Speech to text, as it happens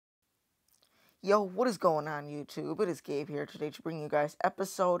Yo, what is going on YouTube? It is Gabe here today to bring you guys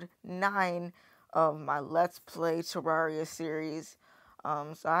episode 9 of my Let's Play Terraria series.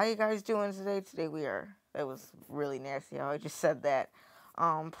 So how you guys doing today? That was really nasty how I just said that.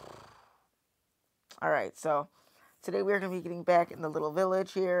 Alright, so today we're going to be getting back in the little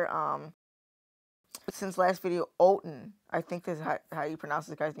village here. Since last video, Oten, I think that's how you pronounce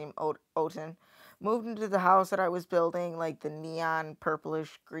this guy's name, Oten, moved into the house that I was building, like the neon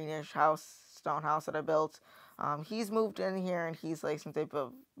purplish greenish stone house that I built. He's moved in here and he's like some type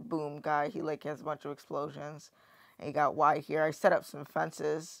of boom guy. He like has a bunch of explosions. And he got white here. I set up some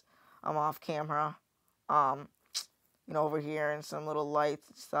fences off camera. Over here, and some little lights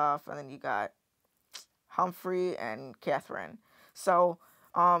and stuff. And then you got Humphrey and Catherine. So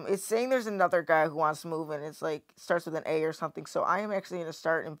it's saying there's another guy who wants to move in. It's like starts with an A or something. So I am actually going to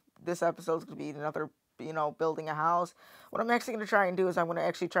start, and this episode is going to be another, building a house. What I'm actually going to try and do is I'm going to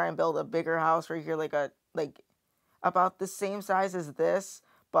actually try and build a bigger house right here, like about the same size as this,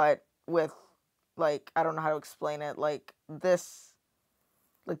 but with I don't know how to explain it, like this,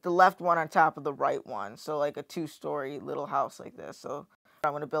 like the left one on top of the right one. So like a 2-story little house like this. So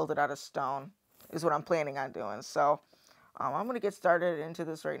I'm going to build it out of stone is what I'm planning on doing. So I'm going to get started into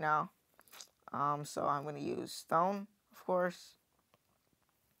this right now. So I'm going to use stone, of course.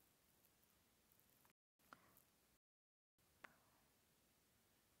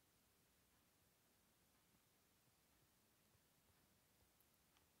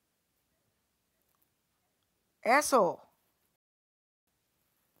 Asshole.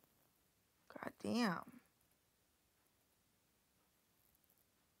 God damn.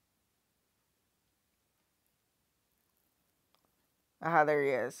 Aha, there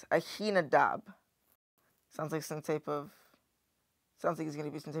he is. Ahinadab. Sounds like he's going to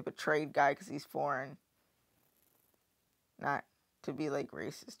be some type of trade guy because he's foreign. Not to be like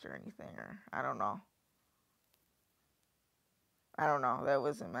racist or anything, or I don't know. That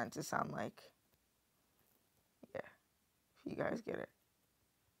wasn't meant to sound like, yeah, if you guys get it.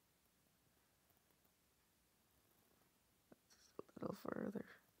 Just a little further.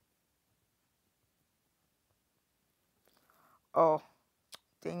 Oh,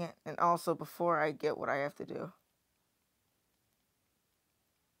 dang it. And also, before I get what I have to do.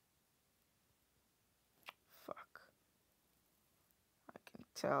 Fuck. I can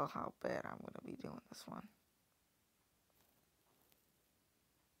tell how bad I'm going to be doing this one.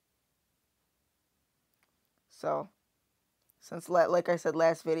 So, since like I said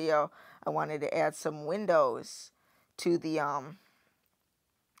last video, I wanted to add some windows to the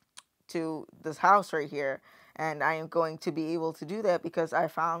to this house right here, and I am going to be able to do that because I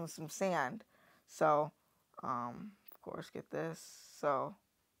found some sand. So, of course, get this. So,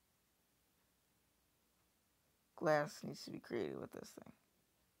 glass needs to be created with this thing.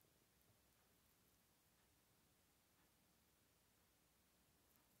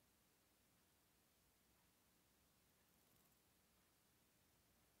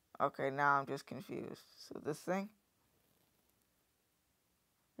 Okay, now I'm just confused. So this thing.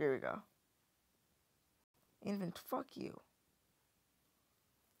 Here we go. Fuck you.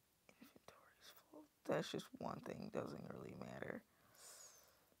 Inventory's full. That's just one thing. Doesn't really matter.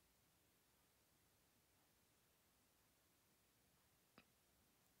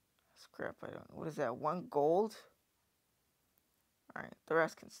 Scrap, I don't know. What is that? 1 gold? Alright, the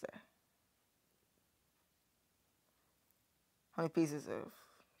rest can stay. How many pieces of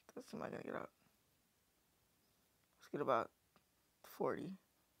this am I gonna get out? Let's get about 40.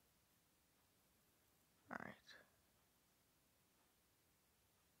 Alright.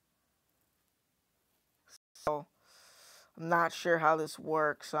 So, I'm not sure how this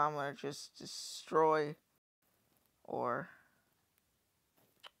works, so I'm gonna just destroy, or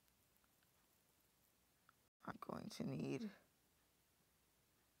I'm going to need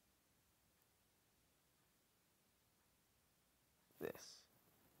this.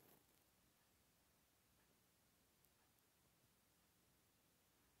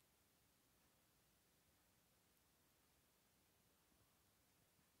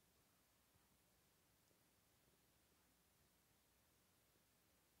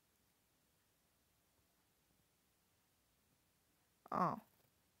 Oh.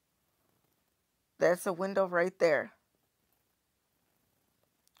 That's a window right there.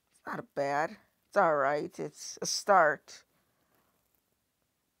 It's not bad. It's alright. It's a start.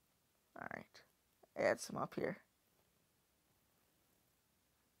 Alright. Add some up here.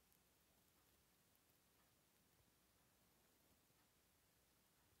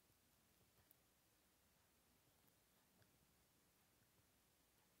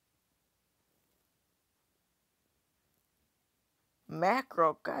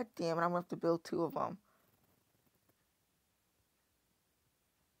 Macro. God damn it. I'm going to have to build 2 of them.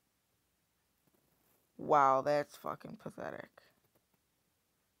 Wow, that's fucking pathetic.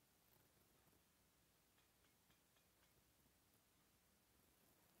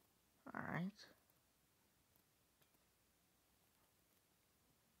 Alright.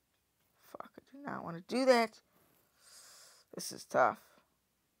 Fuck, I do not want to do that. This is tough.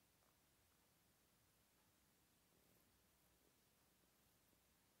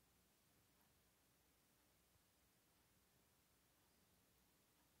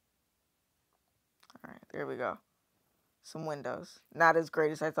 Alright, there we go. Some windows. Not as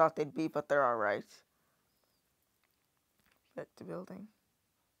great as I thought they'd be, but they're alright. Back to building.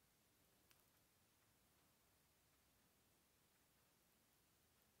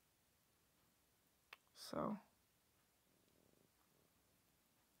 So,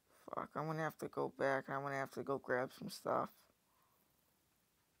 fuck, I'm gonna have to go back and I'm gonna have to go grab some stuff.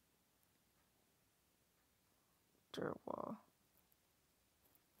 Dirt wall.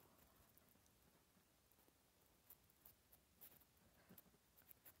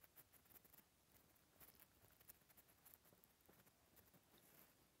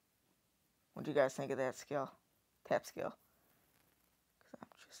 What do you guys think of that skill? Tap skill. Because I'm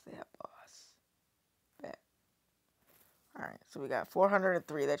just that boss. Bet. Alright, so we got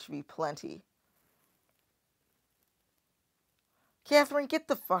 403. That should be plenty. Catherine, get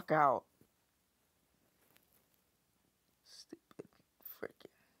the fuck out. Stupid frickin'.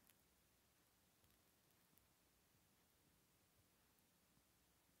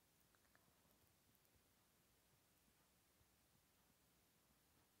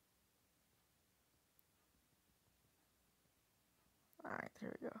 Alright,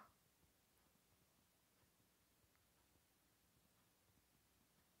 there we go.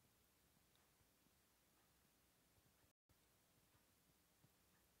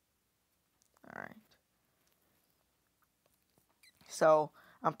 Alright. So,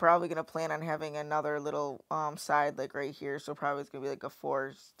 I'm probably going to plan on having another little side like right here. So, probably it's going to be like a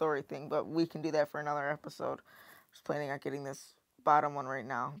 4-story thing. But we can do that for another episode. Just planning on getting this bottom one right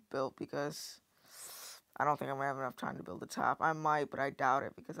now built because I don't think I'm going to have enough time to build the top. I might, but I doubt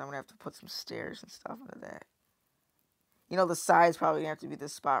it because I'm going to have to put some stairs and stuff into that. You know, the side's probably going to have to be the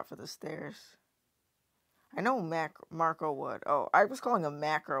spot for the stairs. I know Marco would. Oh, I was calling him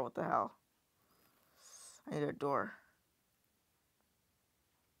Macro. What the hell? I need a door.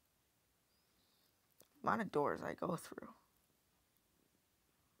 Amount of doors I go through.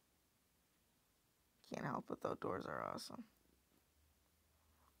 Can't help it though, doors are awesome.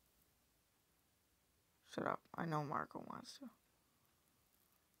 Shut up. I know Marco wants to.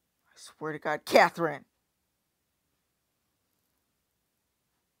 I swear to God, Catherine!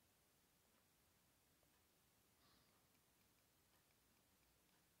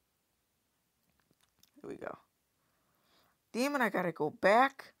 Here we go. Damn it, I gotta go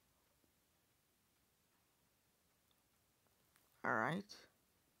back. Alright.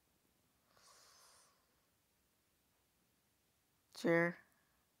 Chair.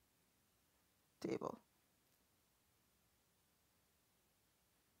 Table.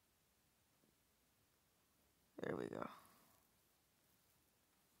 There we go.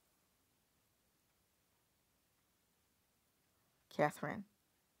 Catherine.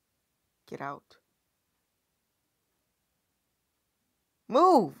 Get out.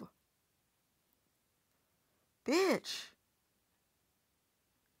 Move! Bitch!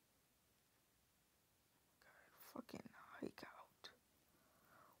 Fucking hike out.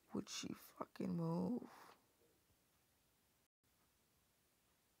 Would she fucking move?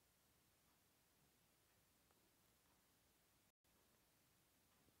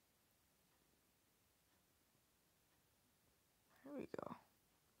 There we go.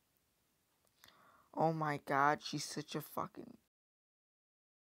 Oh my God, she's such a fucking...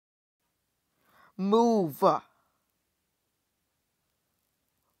 Move!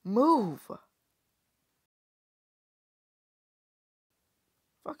 Move!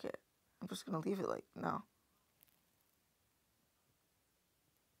 Fuck it. I'm just gonna leave it like, no.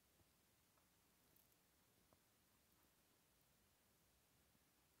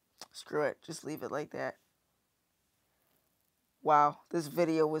 Screw it. Just leave it like that. Wow, this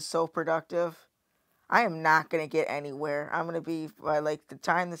video was so productive. I am not going to get anywhere. I'm going to be, by like the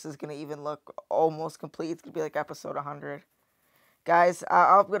time this is going to even look almost complete, it's going to be like episode 100. Guys,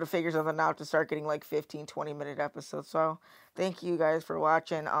 I'm going to figure something out to start getting like 15, 20-minute episodes. So, thank you guys for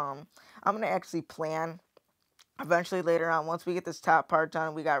watching. I'm going to actually plan eventually later on, once we get this top part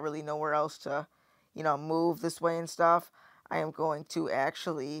done, we got really nowhere else to, you know, move this way and stuff. I am going to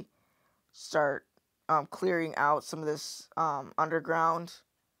actually start clearing out some of this underground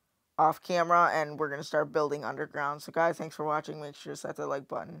off camera, and we're going to start building underground. So guys, thanks for watching. Make sure to set the like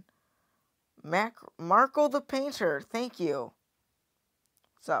button. Marco the Painter, thank you.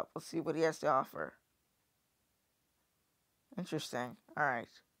 What's up? Let's see what he has to offer. Interesting. Alright.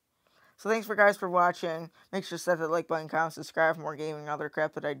 So thanks guys for watching. Make sure to set that like button, comment, subscribe for more gaming and other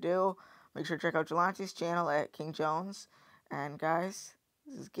crap that I do. Make sure to check out Jelante's channel at King Jones. And guys,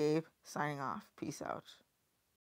 this is Gabe signing off. Peace out.